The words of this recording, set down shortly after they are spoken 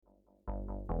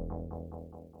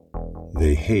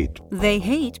They hate. They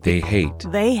hate. They hate.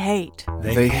 They hate.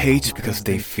 They hate because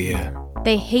they fear.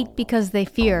 They hate because they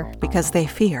fear. Because they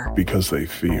fear. Because they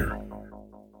fear.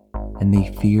 And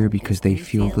they fear because they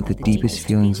feel that the deepest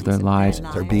feelings of their lives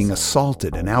are being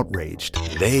assaulted and outraged.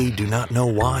 They do not know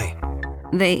why.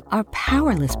 They are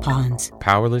powerless pawns.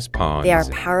 Powerless pawns. They are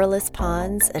powerless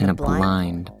pawns in a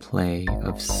blind play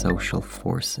of social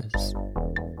forces.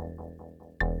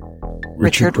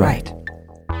 Richard Wright.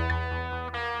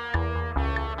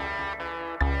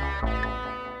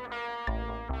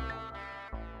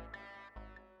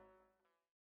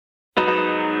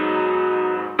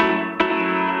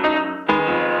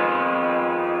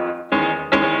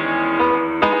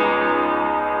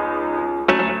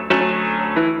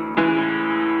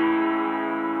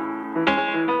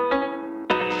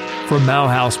 From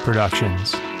Mauhaus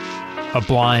Productions, A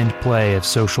Blind Play of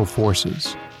Social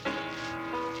Forces.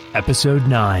 Episode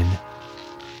 9,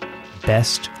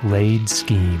 Best Laid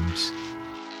Schemes.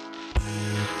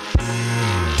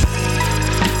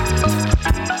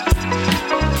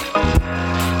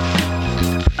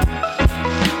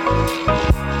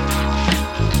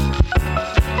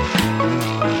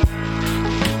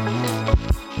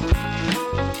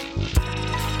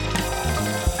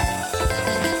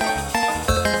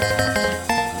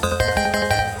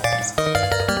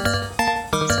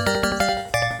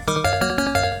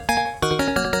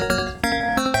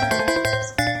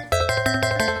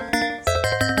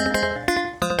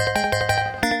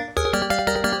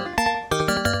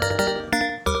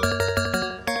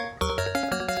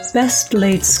 Best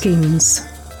Laid Schemes.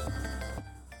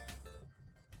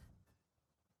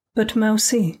 But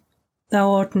Mousie,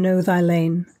 thou art know thy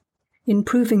lane, in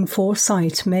proving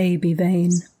foresight may be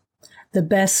vain. The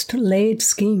best laid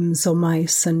schemes o'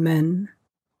 mice and men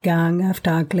gang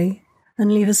after ugly,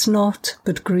 and leave us naught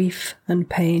but grief and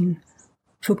pain,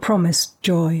 for promised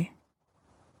joy.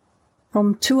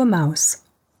 From To a Mouse,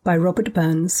 by Robert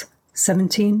Burns,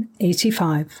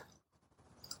 1785.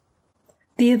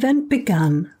 The event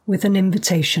began with an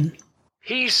invitation.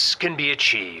 Peace can be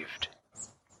achieved.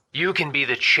 You can be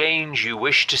the change you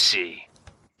wish to see.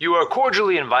 You are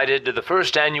cordially invited to the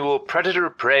first annual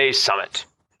Predator-Prey Summit,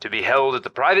 to be held at the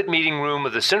private meeting room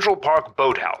of the Central Park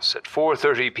Boathouse at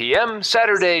 4:30 p.m.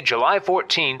 Saturday, July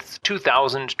 14th,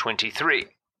 2023.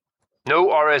 No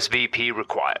RSVP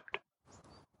required.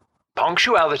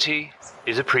 Punctuality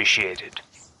is appreciated.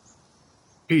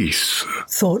 Peace.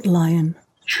 Thought Lion.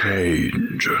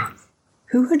 Change.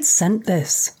 Who had sent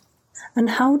this?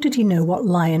 And how did he know what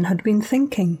Lion had been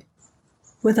thinking?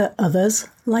 Were there others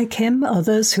like him,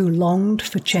 others who longed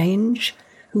for change,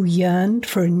 who yearned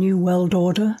for a new world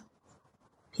order?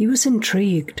 He was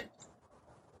intrigued.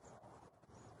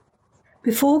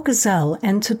 Before Gazelle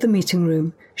entered the meeting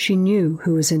room, she knew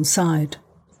who was inside.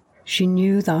 She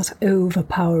knew that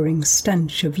overpowering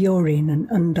stench of urine and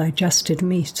undigested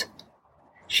meat.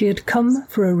 She had come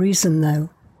for a reason, though,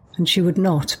 and she would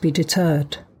not be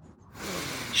deterred.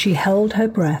 She held her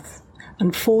breath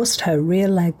and forced her rear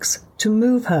legs to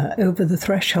move her over the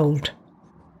threshold.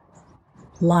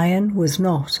 Lion was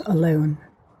not alone.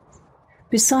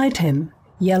 Beside him,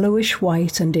 yellowish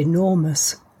white and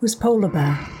enormous, was Polar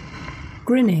Bear,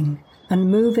 grinning and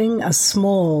moving a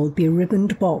small,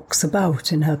 beribboned box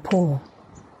about in her paw.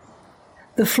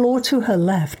 The floor to her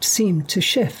left seemed to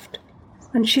shift,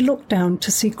 and she looked down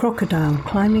to see Crocodile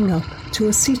climbing up to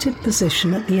a seated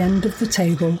position at the end of the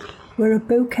table where a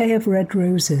bouquet of red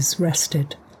roses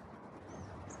rested.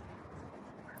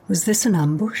 Was this an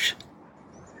ambush?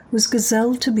 Was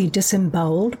Gazelle to be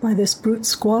disemboweled by this brute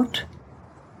squad?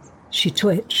 She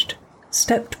twitched,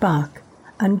 stepped back,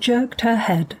 and jerked her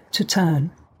head to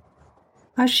turn.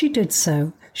 As she did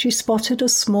so, she spotted a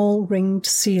small ringed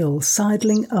seal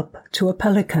sidling up to a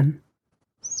pelican.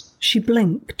 She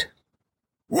blinked.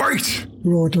 Wait!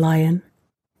 Roared Lion.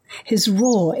 His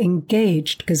roar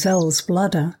engaged Gazelle's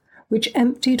bladder, which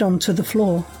emptied onto the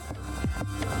floor.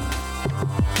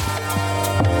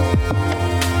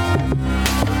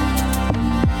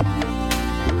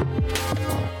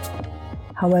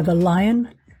 However, Lion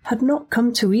had not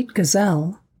come to eat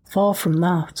Gazelle, far from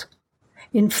that.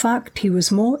 In fact, he was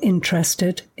more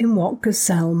interested in what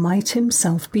Gazelle might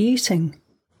himself be eating.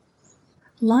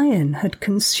 Lion had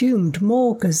consumed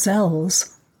more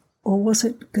gazelles, or was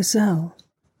it gazelle,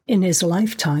 in his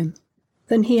lifetime,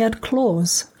 than he had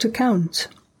claws to count.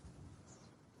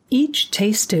 Each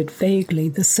tasted vaguely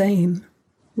the same,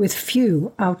 with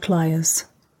few outliers.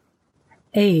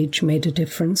 Age made a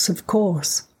difference, of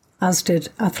course, as did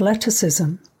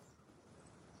athleticism.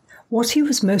 What he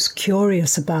was most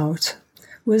curious about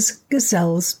was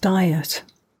Gazelle's diet.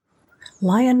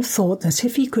 Lion thought that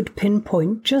if he could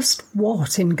pinpoint just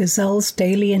what in Gazelle's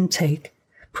daily intake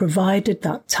provided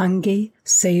that tangy,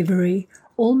 savoury,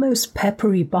 almost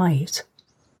peppery bite,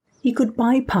 he could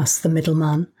bypass the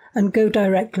middleman and go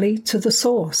directly to the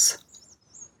source.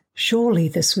 Surely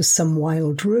this was some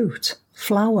wild root,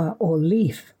 flower or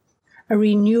leaf, a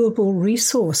renewable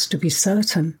resource to be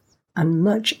certain, and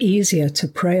much easier to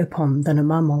prey upon than a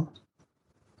mammal.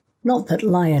 Not that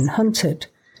Lion hunted,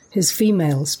 his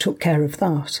females took care of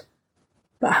that.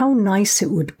 But how nice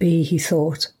it would be, he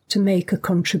thought, to make a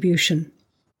contribution.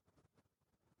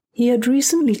 He had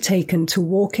recently taken to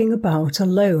walking about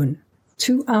alone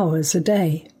 2 hours a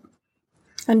day,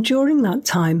 and during that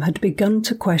time had begun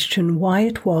to question why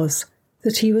it was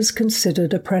that he was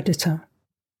considered a predator.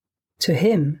 To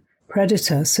him,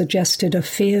 predator suggested a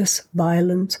fierce,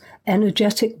 violent,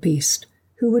 energetic beast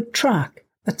who would track,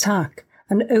 attack,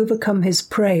 and overcome his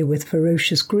prey with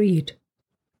ferocious greed.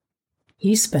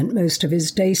 He spent most of his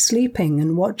day sleeping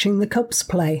and watching the cubs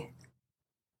play.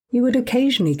 He would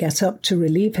occasionally get up to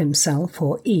relieve himself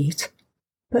or eat,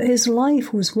 but his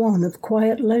life was one of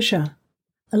quiet leisure,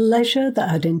 a leisure that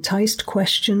had enticed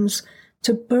questions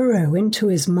to burrow into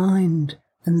his mind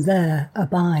and there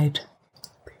abide.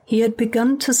 He had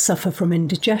begun to suffer from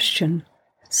indigestion,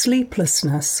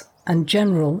 sleeplessness, and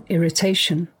general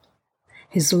irritation.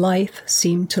 His life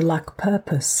seemed to lack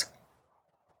purpose.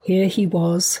 Here he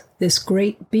was, this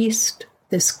great beast,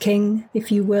 this king,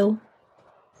 if you will.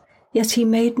 Yet he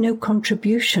made no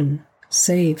contribution,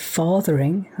 save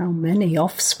fathering how many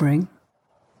offspring.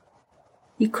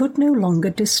 He could no longer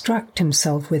distract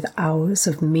himself with hours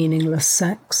of meaningless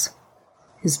sex,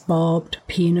 his barbed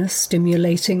penis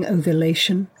stimulating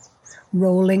ovulation,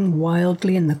 rolling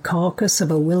wildly in the carcass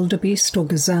of a wildebeest or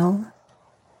gazelle.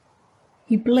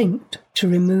 He blinked to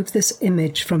remove this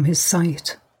image from his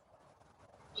sight.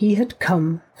 He had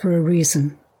come for a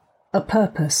reason, a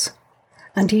purpose,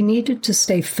 and he needed to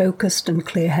stay focused and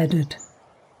clear-headed.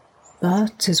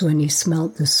 That is when he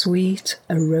smelt the sweet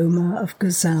aroma of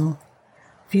gazelle,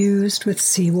 fused with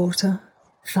seawater,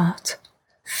 fat,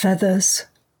 feathers,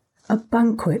 a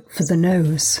banquet for the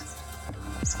nose.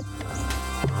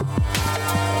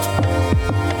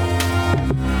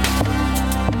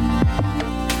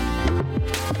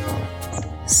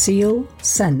 Seal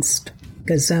sensed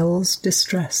Gazelle's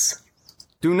distress.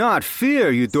 "Do not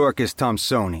fear, Eudorcus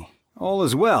Thomsoni. All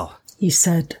is well," he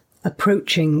said,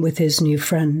 approaching with his new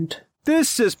friend.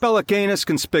 "This is Pelicanus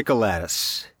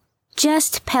conspiculatus."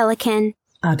 "Just Pelican,"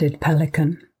 added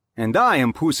Pelican. "And I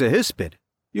am Pusa Hispid.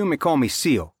 You may call me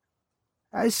Seal.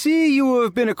 I see you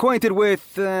have been acquainted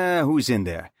with, who's in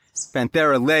there?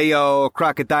 Panthera leo,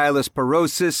 Crocodilus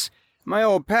porosus, my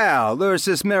old pal,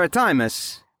 Lursus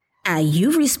maritimus." "Are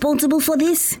you responsible for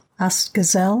this?" asked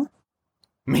Gazelle.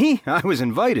 "Me? I was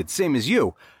invited, same as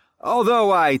you. Although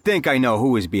I think I know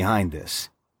who is behind this.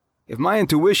 If my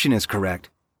intuition is correct,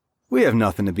 we have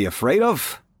nothing to be afraid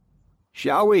of.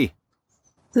 Shall we?"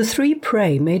 The three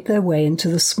prey made their way into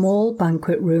the small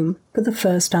banquet room for the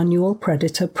first annual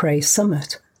Predator-Prey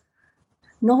Summit.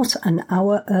 Not an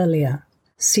hour earlier,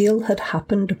 Seal had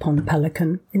happened upon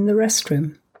Pelican in the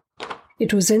restroom.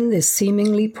 It was in this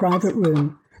seemingly private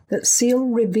room that Seal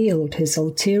revealed his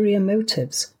ulterior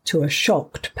motives to a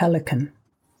shocked Pelican.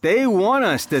 "They want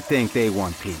us to think they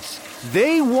want peace.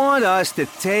 They want us to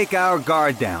take our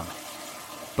guard down.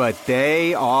 But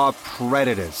they are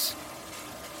predators.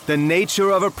 The nature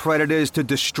of a predator is to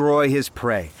destroy his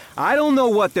prey. I don't know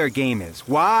what their game is,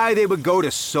 why they would go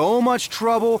to so much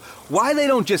trouble, why they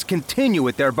don't just continue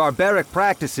with their barbaric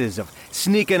practices of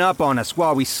sneaking up on us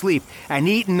while we sleep and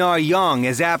eating our young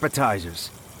as appetizers.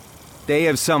 They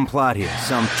have some plot here,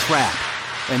 some trap,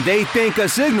 and they think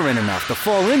us ignorant enough to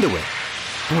fall into it.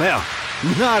 Well,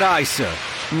 not I, sir,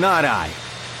 not I."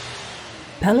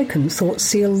 Pelican thought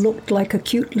Seal looked like a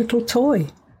cute little toy,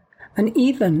 and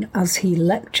even as he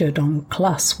lectured on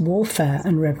class warfare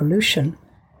and revolution,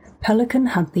 Pelican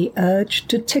had the urge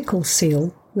to tickle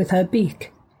Seal with her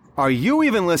beak. "Are you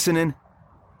even listening?"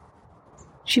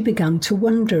 She began to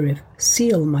wonder if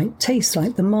Seal might taste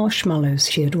like the marshmallows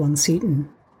she had once eaten.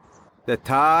 "The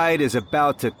tide is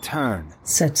about to turn,"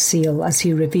 said Seal as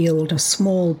he revealed a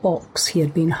small box he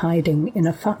had been hiding in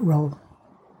a fat roll.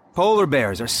 "Polar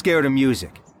bears are scared of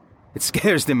music. It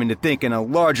scares them into thinking a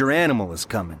larger animal is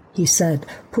coming," he said,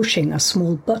 pushing a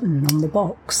small button on the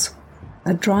box.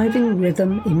 A driving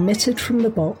rhythm emitted from the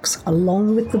box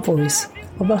along with the voice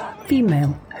of a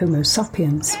female Homo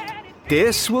sapiens.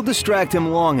 "This will distract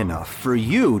him long enough for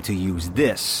you to use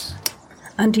this."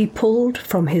 And he pulled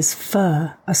from his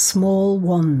fur a small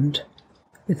wand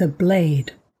with a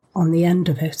blade on the end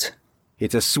of it.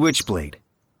 "It's a switchblade.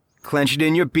 Clench it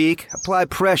in your beak, apply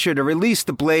pressure to release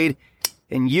the blade,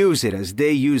 and use it as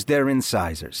they use their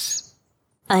incisors.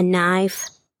 A knife?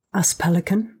 asked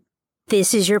Pelican.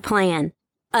 This is your plan.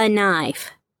 A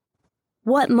knife.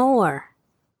 What more?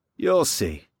 You'll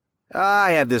see.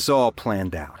 I have this all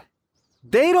planned out.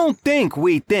 They don't think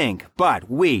we think, but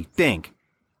we think.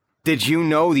 Did you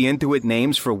know the Intuit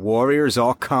names for warriors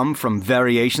all come from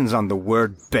variations on the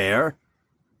word bear?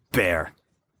 Bear.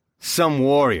 Some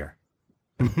warrior.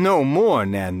 No more,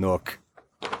 Nanook.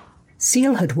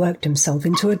 Seal had worked himself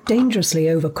into a dangerously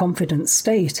overconfident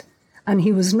state, and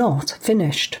he was not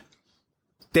finished.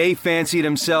 They fancy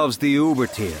themselves the Uber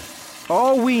tier.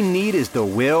 All we need is the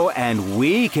will, and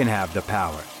we can have the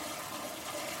power.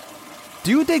 Do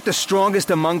you think the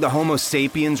strongest among the Homo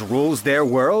sapiens rules their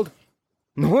world?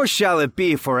 Nor shall it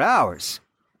be for ours.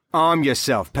 Arm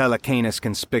yourself, Pelicanus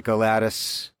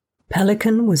conspiculatus.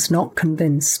 Pelican was not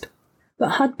convinced,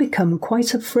 but had become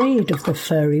quite afraid of the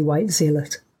furry white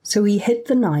zealot, so he hid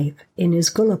the knife in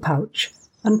his gullah pouch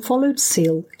and followed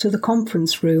Seal to the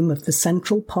conference room of the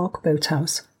Central Park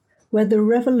Boathouse, where the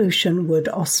revolution would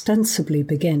ostensibly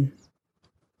begin.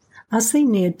 As they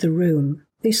neared the room,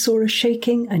 they saw a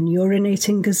shaking and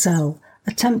urinating gazelle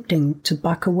attempting to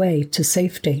back away to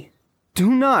safety.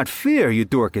 Do not fear,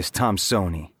 Eudorcus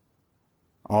Thomsoni.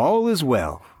 All is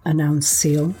well, announced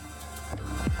Seal.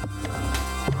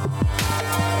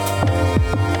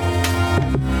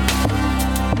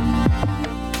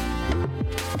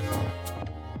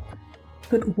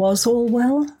 But was all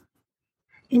well?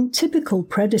 In typical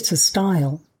predator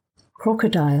style,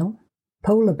 crocodile,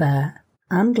 polar bear,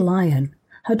 and lion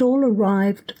had all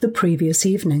arrived the previous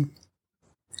evening.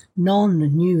 None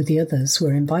knew the others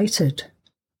were invited.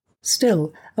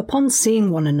 Still, upon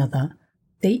seeing one another,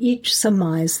 they each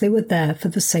surmised they were there for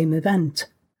the same event,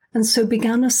 and so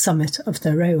began a summit of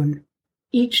their own,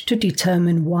 each to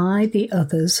determine why the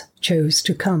others chose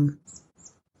to come.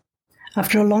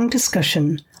 After a long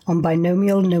discussion on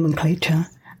binomial nomenclature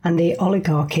and the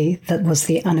oligarchy that was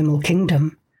the animal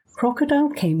kingdom, Crocodile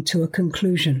came to a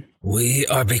conclusion. We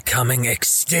are becoming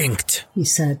extinct, he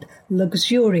said,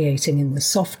 luxuriating in the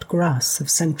soft grass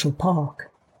of Central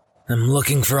Park. I'm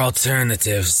looking for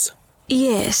alternatives.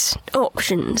 Yes,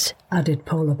 options, added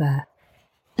Polar Bear.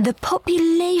 The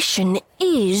population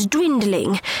is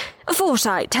dwindling.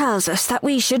 Foresight tells us that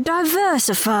we should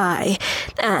diversify.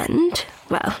 And,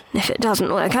 well, if it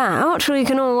doesn't work out, we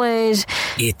can always...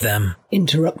 Eat them,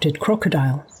 interrupted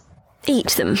Crocodile. Eat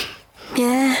them,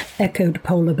 yeah, echoed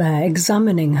Polar Bear,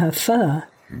 examining her fur.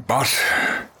 But...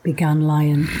 began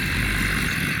Lion.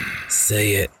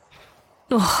 Say it.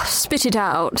 Oh, spit it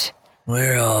out.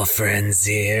 We're all friends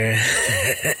here,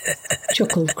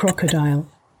 chuckled Crocodile.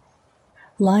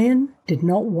 Lion did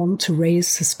not want to raise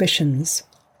suspicions.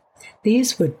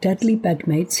 These were deadly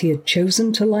bedmates he had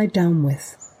chosen to lie down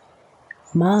with.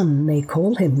 Man may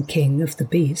call him king of the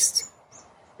beasts,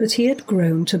 but he had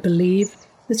grown to believe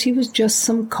that he was just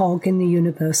some cog in the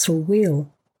universal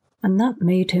wheel, and that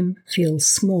made him feel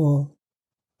small.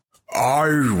 I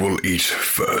will eat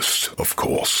first, of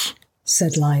course,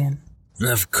 said Lion.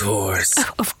 Of course.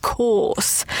 Of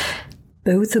course.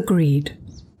 Both agreed,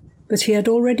 but he had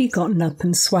already gotten up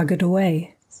and swaggered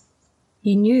away.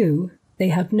 He knew they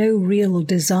had no real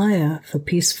desire for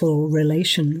peaceful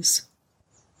relations.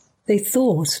 They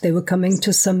thought they were coming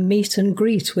to some meet and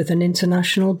greet with an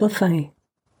international buffet.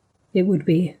 It would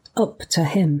be up to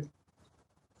him.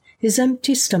 His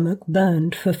empty stomach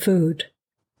burned for food.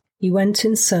 He went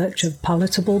in search of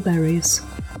palatable berries.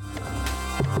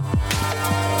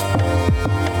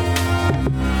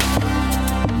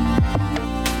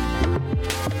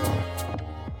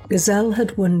 Gazelle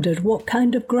had wondered what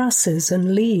kind of grasses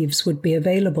and leaves would be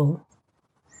available.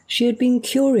 She had been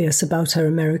curious about her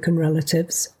American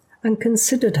relatives and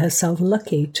considered herself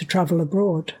lucky to travel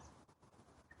abroad.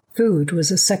 Food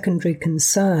was a secondary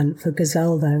concern for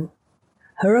Gazelle, though.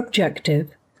 Her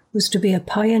objective was to be a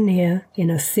pioneer in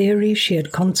a theory she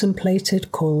had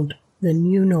contemplated called the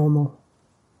New Normal.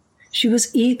 She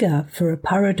was eager for a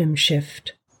paradigm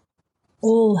shift.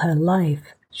 All her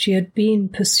life, she had been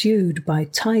pursued by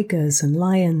tigers and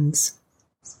lions.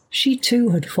 She too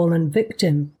had fallen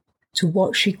victim to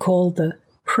what she called the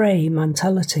prey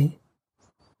mentality.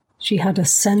 She had a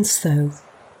sense, though,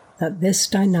 that this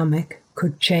dynamic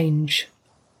could change.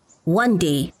 One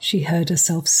day, she heard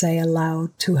herself say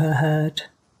aloud to her herd.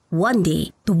 One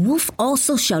day, the wolf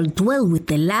also shall dwell with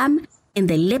the lamb, and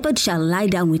the leopard shall lie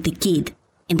down with the kid,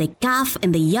 and the calf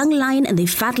and the young lion and the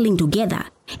fatling together,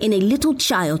 and a little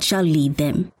child shall lead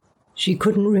them. She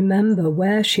couldn't remember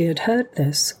where she had heard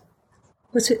this,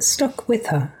 but it stuck with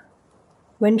her.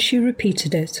 When she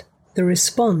repeated it, The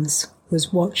response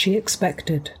was what she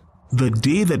expected. The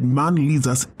day that man leads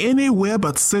us anywhere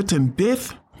but certain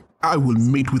death, I will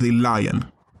mate with a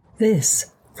lion.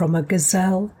 This from a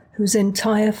gazelle whose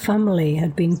entire family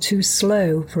had been too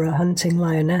slow for a hunting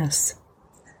lioness.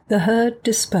 The herd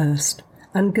dispersed,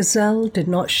 and Gazelle did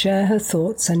not share her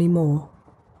thoughts anymore.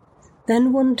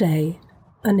 Then one day,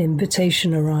 an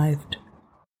invitation arrived.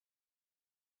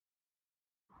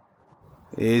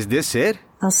 Is this it?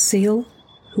 Asked Seal,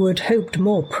 who had hoped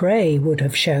more prey would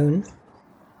have shown.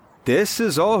 This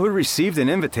is all who received an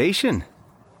invitation?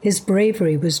 His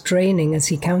bravery was draining as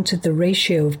he counted the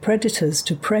ratio of predators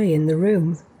to prey in the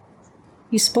room.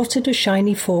 He spotted a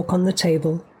shiny fork on the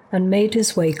table and made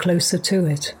his way closer to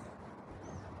it.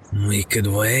 We could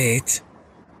wait,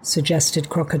 suggested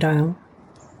Crocodile.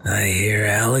 I hear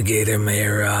alligator may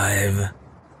arrive.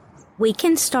 We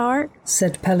can start,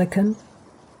 said Pelican,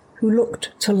 who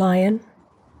looked to Lion.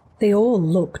 They all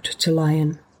looked to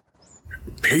Lion.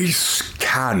 Peace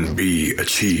can be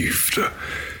achieved.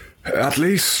 At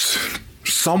least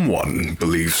someone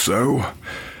believes so.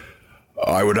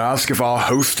 I would ask if our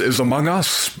host is among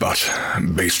us, but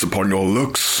based upon your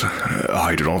looks,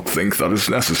 I do not think that is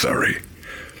necessary.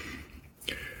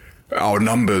 Our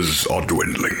numbers are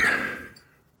dwindling.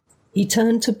 He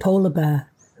turned to Polar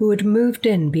Bear, who had moved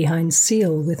in behind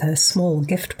Seal with her small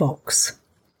gift box.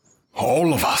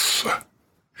 All of us.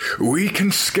 We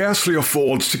can scarcely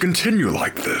afford to continue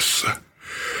like this.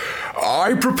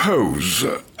 I propose,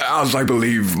 as I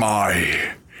believe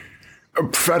my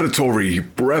predatory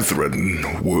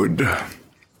brethren would,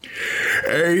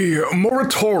 a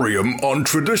moratorium on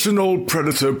traditional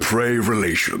predator-prey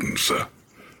relations.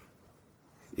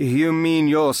 You mean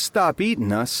you'll stop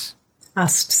eating us?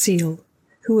 Asked Seal,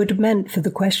 who had meant for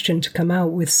the question to come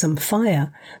out with some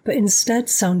fire, but instead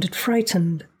sounded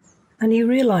frightened, and he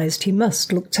realized he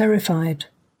must look terrified.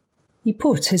 He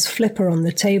put his flipper on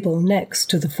the table next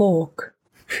to the fork.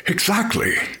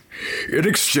 Exactly. In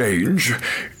exchange,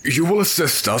 you will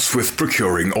assist us with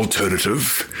procuring alternative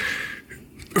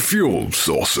fuel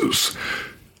sources.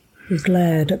 He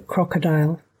glared at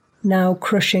Crocodile, now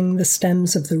crushing the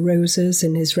stems of the roses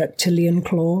in his reptilian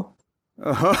claw.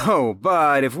 Oh,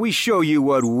 but if we show you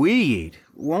what we eat,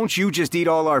 won't you just eat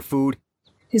all our food?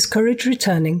 His courage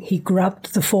returning, he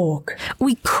grabbed the fork.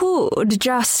 We could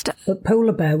just... But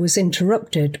Polar Bear was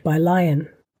interrupted by Lion.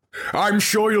 I'm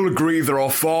sure you'll agree there are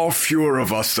far fewer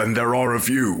of us than there are of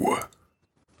you.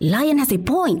 Lion has a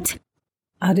point,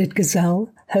 added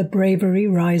Gazelle, her bravery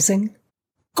rising.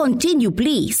 Continue,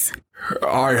 please.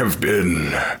 I have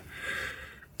been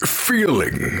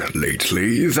feeling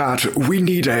lately that we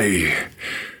need a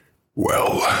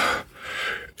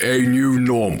new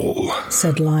normal,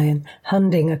 said Lion,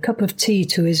 handing a cup of tea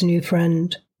to his new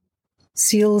friend.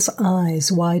 Seal's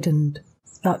eyes widened.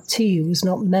 That tea was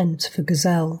not meant for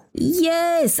Gazelle.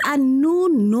 Yes, a new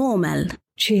normal,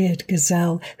 cheered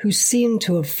Gazelle, who seemed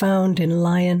to have found in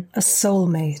Lion a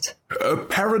soulmate. A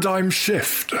paradigm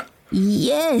shift.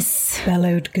 Yes,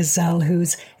 bellowed Gazelle,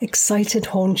 whose excited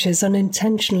haunches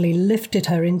unintentionally lifted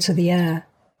her into the air.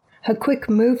 Her quick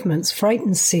movements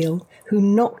frightened Seal, who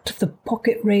knocked the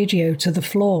pocket radio to the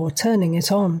floor, turning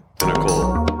it on.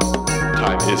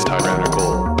 Time is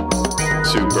tyrannical.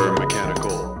 Super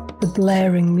mechanical. The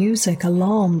blaring music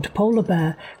alarmed Polar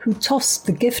Bear, who tossed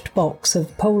the gift box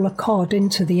of polar cod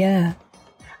into the air.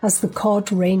 As the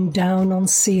cod rained down on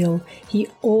Seal, he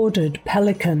ordered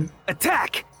Pelican.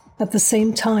 Attack! At the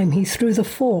same time, he threw the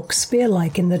fork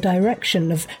spear-like in the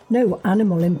direction of no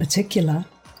animal in particular.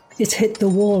 It hit the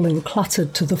wall and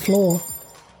clattered to the floor.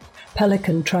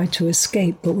 Pelican tried to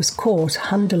escape, but was caught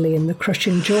handily in the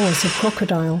crushing jaws of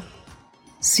Crocodile.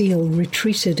 Seal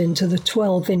retreated into the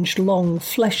 12-inch long,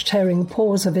 flesh-tearing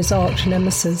paws of his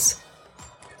arch-nemesis.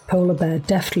 Polar Bear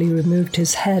deftly removed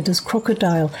his head as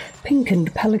Crocodile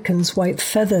pinkened Pelican's white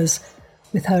feathers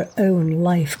with her own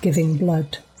life-giving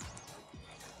blood.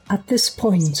 At this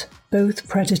point, both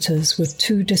predators were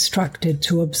too distracted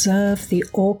to observe the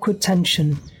awkward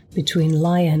tension between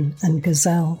Lion and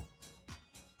Gazelle.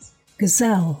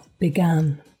 Gazelle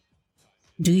began.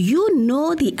 Do you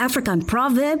know the African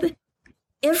proverb?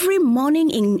 Every morning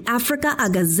in Africa, a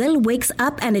gazelle wakes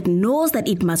up and it knows that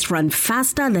it must run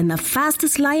faster than the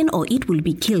fastest lion or it will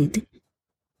be killed.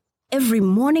 Every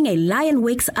morning, a lion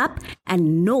wakes up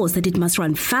and knows that it must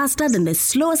run faster than the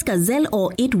slowest gazelle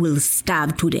or it will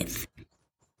starve to death.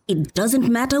 It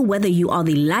doesn't matter whether you are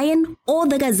the lion or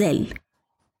the gazelle.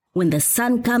 When the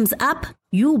sun comes up,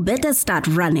 you better start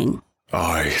running.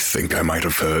 I think I might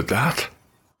have heard that.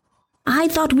 I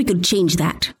thought we could change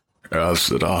that. As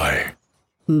did I.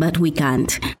 But we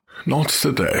can't. Not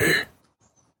today.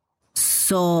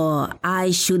 So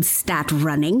I should start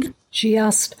running? She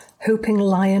asked, hoping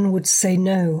Lion would say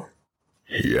no.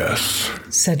 Yes,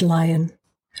 said Lion.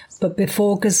 But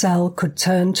before Gazelle could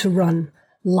turn to run,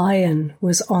 Lion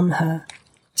was on her,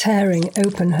 tearing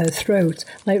open her throat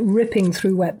like ripping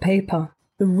through wet paper.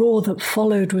 The roar that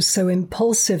followed was so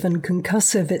impulsive and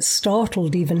concussive it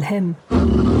startled even him.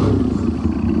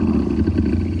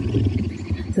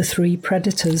 The three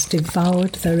predators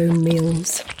devoured their own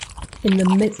meals. In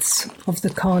the midst of the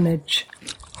carnage,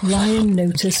 Lion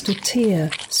noticed a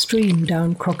tear stream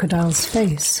down Crocodile's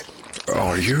face.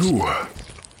 Are you?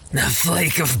 A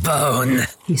flake of bone,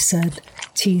 he said,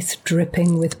 teeth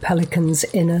dripping with Pelican's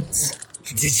innards.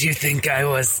 Did you think I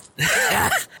was...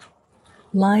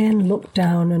 Lion looked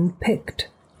down and picked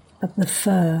at the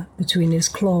fur between his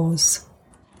claws.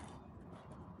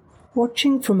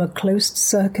 Watching from a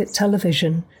closed-circuit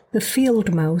television, the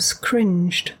field mouse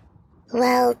cringed.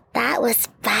 Well, that was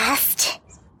fast.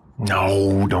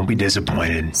 No, don't be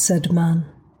disappointed, said Man.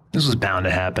 This was bound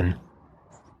to happen.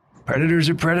 Predators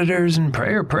are predators and prey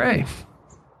are prey.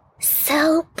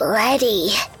 So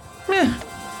bloody.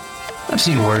 I've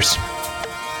seen worse.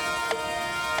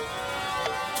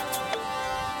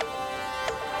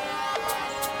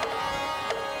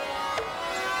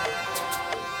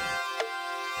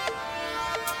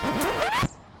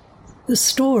 The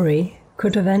story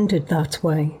could have ended that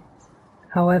way.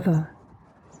 However,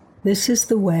 this is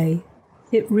the way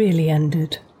it really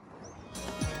ended.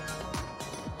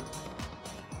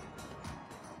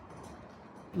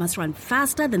 Must run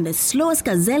faster than the slowest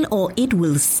gazelle or it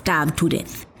will starve to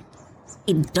death.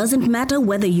 It doesn't matter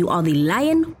whether you are the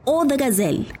lion or the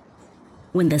gazelle.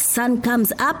 When the sun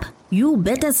comes up, you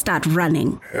better start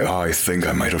running. I think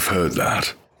I might have heard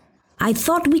that. I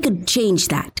thought we could change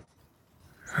that.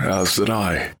 As did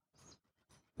I.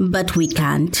 But we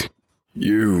can't.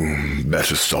 You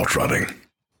better start running.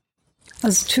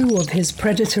 As two of his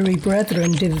predatory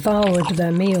brethren devoured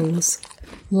their meals,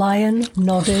 Lion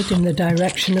nodded in the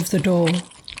direction of the door.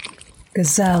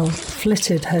 Gazelle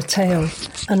flitted her tail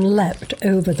and leapt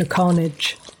over the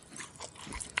carnage.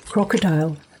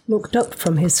 Crocodile looked up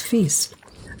from his feast,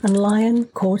 and Lion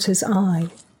caught his eye.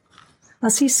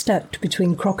 As he stepped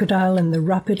between Crocodile and the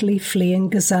rapidly fleeing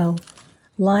Gazelle,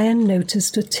 Lion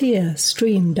noticed a tear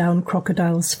stream down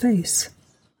Crocodile's face.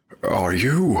 Are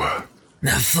you?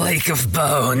 A flake of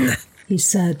bone, he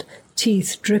said,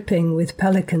 teeth dripping with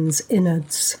Pelican's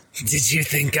innards. Did you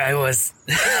think I was...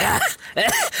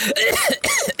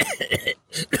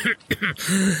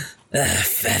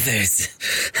 Feathers.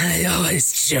 I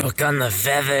always choke on the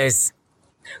feathers.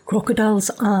 Crocodile's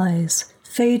eyes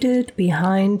faded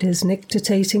behind his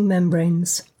nictitating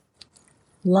membranes.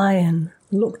 Lion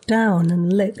looked down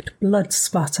and licked blood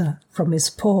spatter from his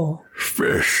paw.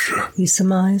 Fish, he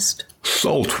surmised.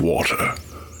 Salt water.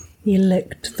 He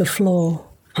licked the floor.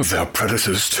 They're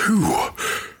predators too.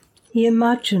 He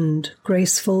imagined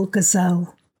graceful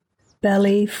gazelle,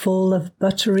 belly full of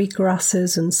buttery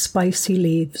grasses and spicy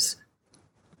leaves.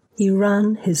 He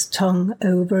ran his tongue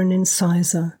over an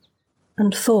incisor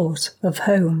and thought of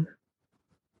home.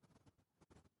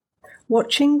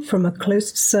 Watching from a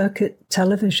closed-circuit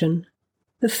television,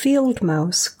 the field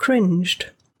mouse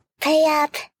cringed. Pay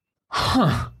up.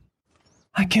 Huh.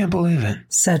 I can't believe it,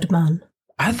 said Man.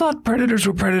 I thought predators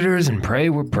were predators and prey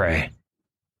were prey.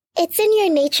 It's in your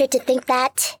nature to think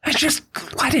that. I just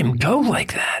let him go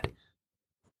like that.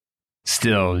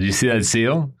 Still, did you see that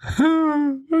seal?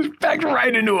 Backed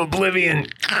right into oblivion.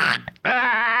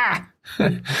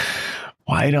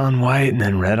 White on white and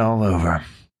then red all over.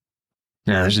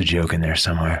 Now, there's a joke in there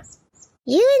somewhere.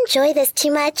 You enjoy this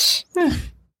too much.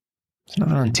 It's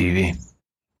nothing on TV.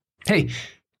 Hey,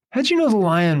 how'd you know the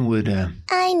lion would,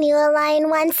 I knew a lion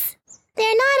once.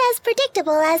 They're not as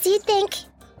predictable as you'd think.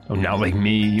 Oh, not like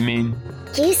me, you mean?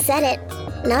 You said it,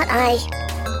 not I.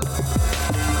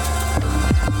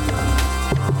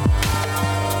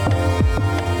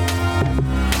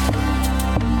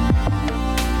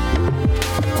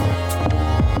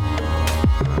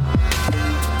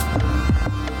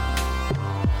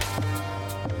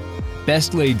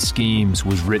 Best Laid Schemes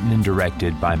was written and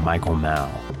directed by Michael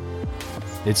Mao.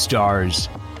 It stars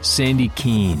Sandy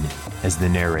Keene as the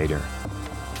narrator,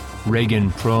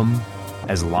 Reagan Prum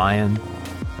as Lion,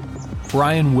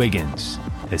 Brian Wiggins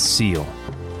as Seal,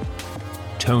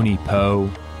 Tony Poe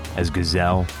as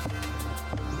Gazelle,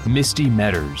 Misty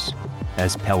Metters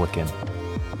as Pelican,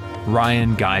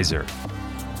 Ryan Geiser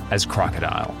as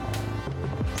Crocodile,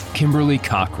 Kimberly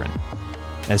Cochran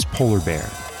as Polar Bear,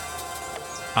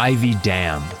 Ivy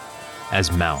Dam as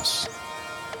Mouse,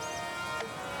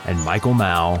 and Michael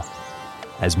Mao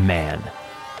as Man.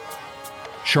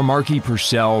 Sharmarke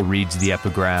Purcell reads the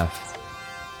epigraph.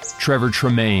 Trevor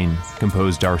Tremaine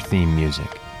composed our theme music.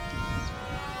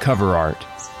 Cover art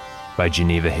by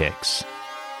Geneva Hicks.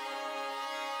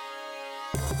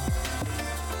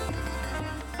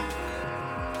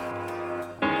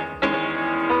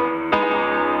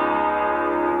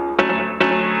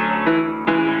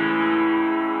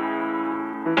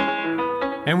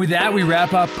 And with that, we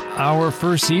wrap up our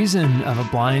first season of A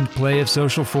Blind Play of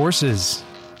Social Forces.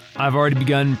 I've already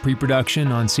begun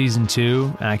pre-production on season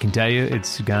 2, and I can tell you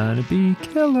it's gonna be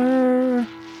killer.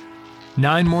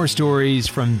 9 more stories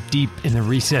from deep in the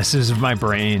recesses of my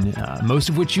brain, most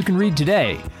of which you can read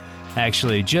today.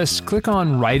 Actually, just click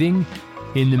on Writing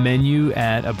in the menu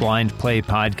at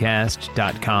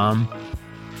ablindplaypodcast.com.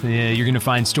 You're gonna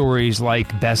find stories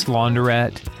like Best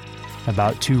Launderette,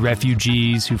 about 2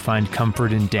 refugees who find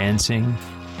comfort in dancing.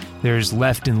 There's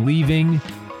Left and Leaving,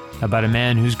 about a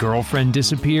man whose girlfriend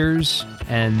disappears,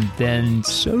 and then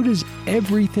so does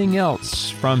everything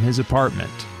else from his apartment.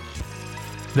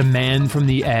 The Man from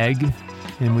the Egg,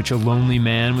 in which a lonely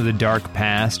man with a dark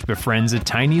past befriends a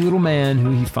tiny little man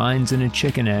who he finds in a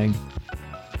chicken egg.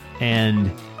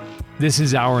 And This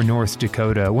is Our North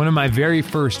Dakota, one of my very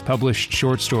first published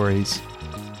short stories.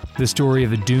 The story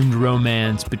of a doomed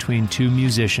romance between 2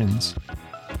 musicians,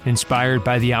 inspired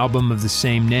by the album of the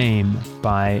same name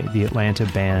by the Atlanta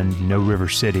band No River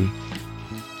City.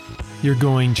 You're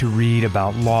going to read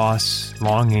about loss,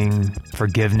 longing,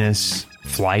 forgiveness,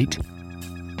 flight.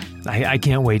 I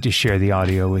can't wait to share the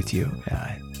audio with you.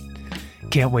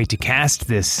 Can't wait to cast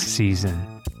this season.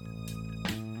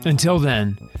 Until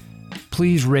then,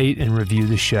 please rate and review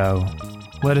the show.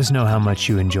 Let us know how much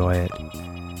you enjoy it.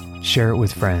 Share it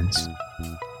with friends.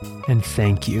 And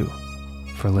thank you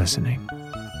for listening.